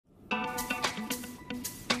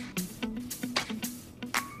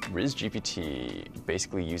RizzGPT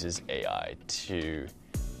basically uses AI to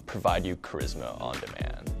provide you charisma on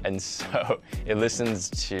demand. And so it listens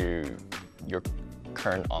to your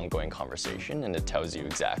current ongoing conversation and it tells you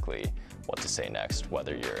exactly what to say next,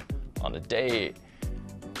 whether you're on a date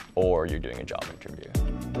or you're doing a job interview.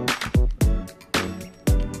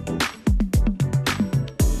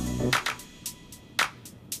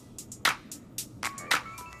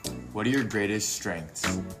 What are your greatest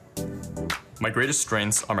strengths? My greatest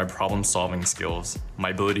strengths are my problem-solving skills,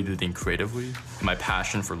 my ability to think creatively, and my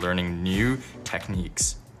passion for learning new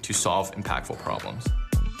techniques to solve impactful problems.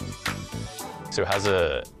 So it has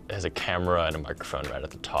a camera and a microphone right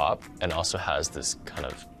at the top, and also has this kind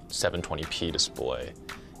of 720p display.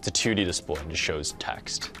 It's a 2D display and just shows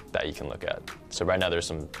text that you can look at. So right now there's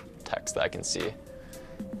some text that I can see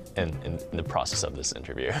in the process of this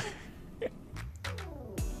interview.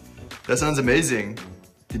 That sounds amazing.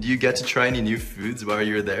 Did you get to try any new foods while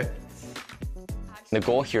you were there? The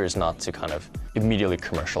goal here is not to kind of immediately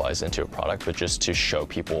commercialize into a product, but just to show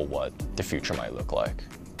people what the future might look like,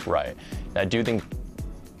 right? And I do think,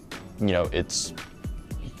 it's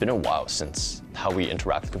been a while since how we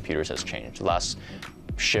interact with computers has changed. The last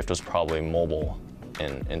shift was probably mobile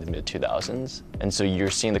in the mid-2000s. And so you're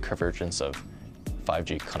seeing the convergence of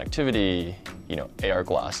 5G connectivity, AR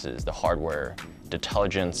glasses, the hardware, the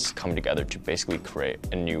intelligence coming together to basically create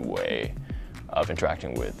a new way of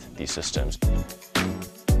interacting with these systems.